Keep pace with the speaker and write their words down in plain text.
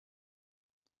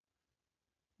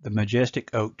The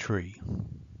Majestic Oak Tree.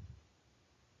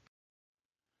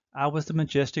 I was the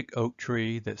majestic oak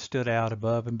tree that stood out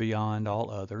above and beyond all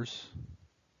others.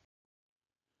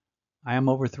 I am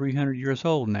over 300 years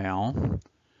old now,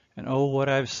 and oh, what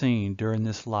I've seen during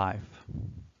this life.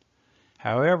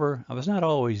 However, I was not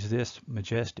always this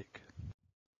majestic.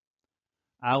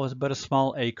 I was but a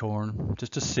small acorn,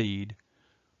 just a seed,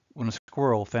 when a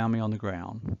squirrel found me on the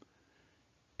ground.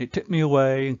 It took me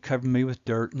away and covered me with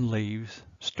dirt and leaves,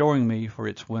 storing me for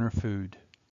its winter food.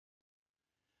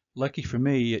 Lucky for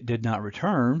me, it did not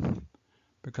return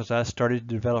because I started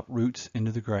to develop roots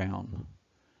into the ground.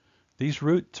 These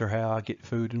roots are how I get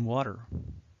food and water.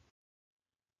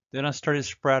 Then I started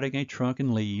sprouting a trunk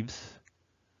and leaves,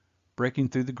 breaking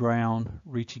through the ground,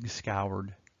 reaching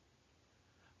skyward.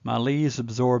 My leaves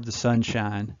absorbed the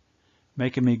sunshine,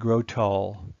 making me grow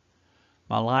tall.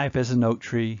 My life as an oak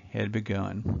tree had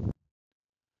begun.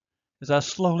 As I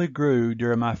slowly grew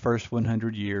during my first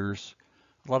 100 years,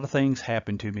 a lot of things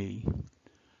happened to me.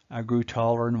 I grew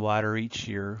taller and wider each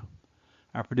year.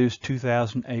 I produced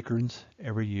 2,000 acorns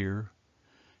every year.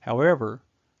 However,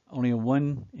 only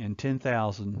 1 in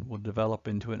 10,000 will develop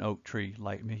into an oak tree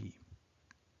like me.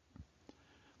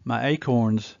 My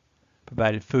acorns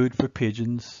provided food for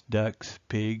pigeons, ducks,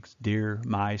 pigs, deer,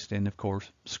 mice, and of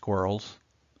course, squirrels.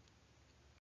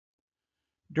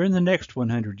 During the next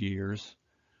 100 years,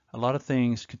 a lot of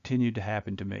things continued to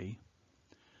happen to me.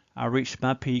 I reached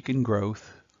my peak in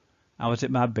growth. I was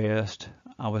at my best.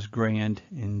 I was grand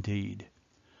indeed.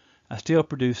 I still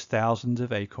produced thousands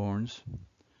of acorns.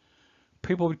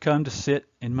 People would come to sit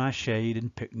in my shade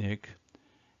and picnic.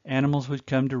 Animals would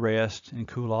come to rest and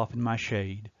cool off in my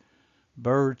shade.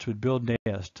 Birds would build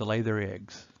nests to lay their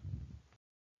eggs.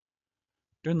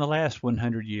 During the last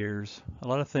 100 years, a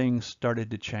lot of things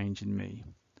started to change in me.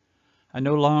 I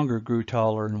no longer grew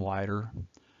taller and wider.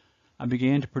 I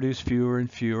began to produce fewer and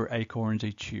fewer acorns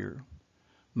each year.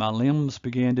 My limbs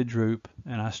began to droop,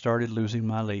 and I started losing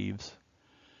my leaves.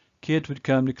 Kids would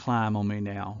come to climb on me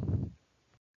now.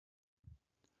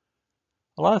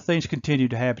 A lot of things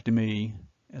continued to happen to me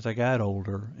as I got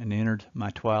older and entered my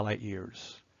twilight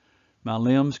years. My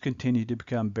limbs continued to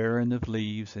become barren of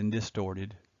leaves and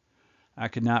distorted. I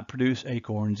could not produce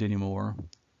acorns anymore.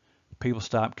 People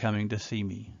stopped coming to see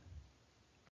me.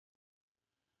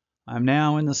 I am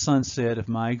now in the sunset of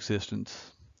my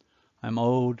existence. I'm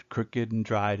old, crooked, and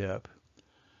dried up,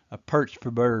 a perch for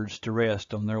birds to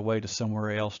rest on their way to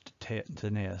somewhere else to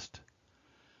nest.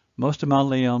 Most of my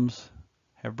limbs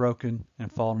have broken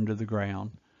and fallen to the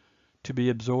ground to be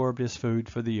absorbed as food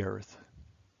for the earth.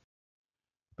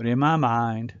 But in my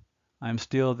mind, I am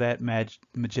still that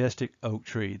majestic oak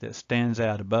tree that stands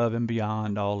out above and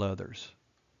beyond all others.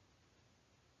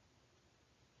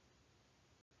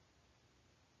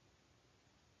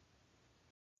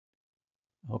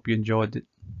 I hope you enjoyed it.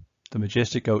 The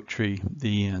Majestic Oak Tree,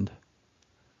 the end.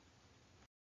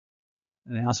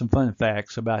 And now some fun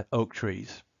facts about oak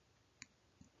trees.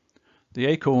 The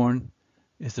acorn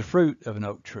is the fruit of an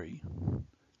oak tree,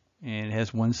 and it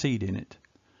has one seed in it.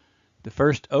 The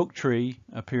first oak tree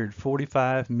appeared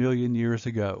 45 million years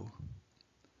ago.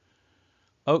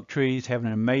 Oak trees have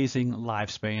an amazing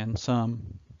lifespan,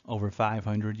 some over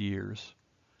 500 years.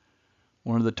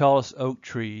 One of the tallest oak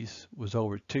trees was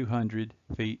over 200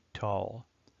 feet tall.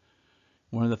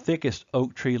 One of the thickest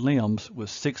oak tree limbs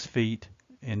was 6 feet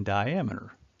in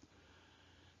diameter.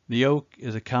 The oak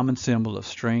is a common symbol of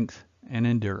strength and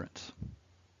endurance.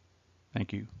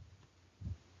 Thank you.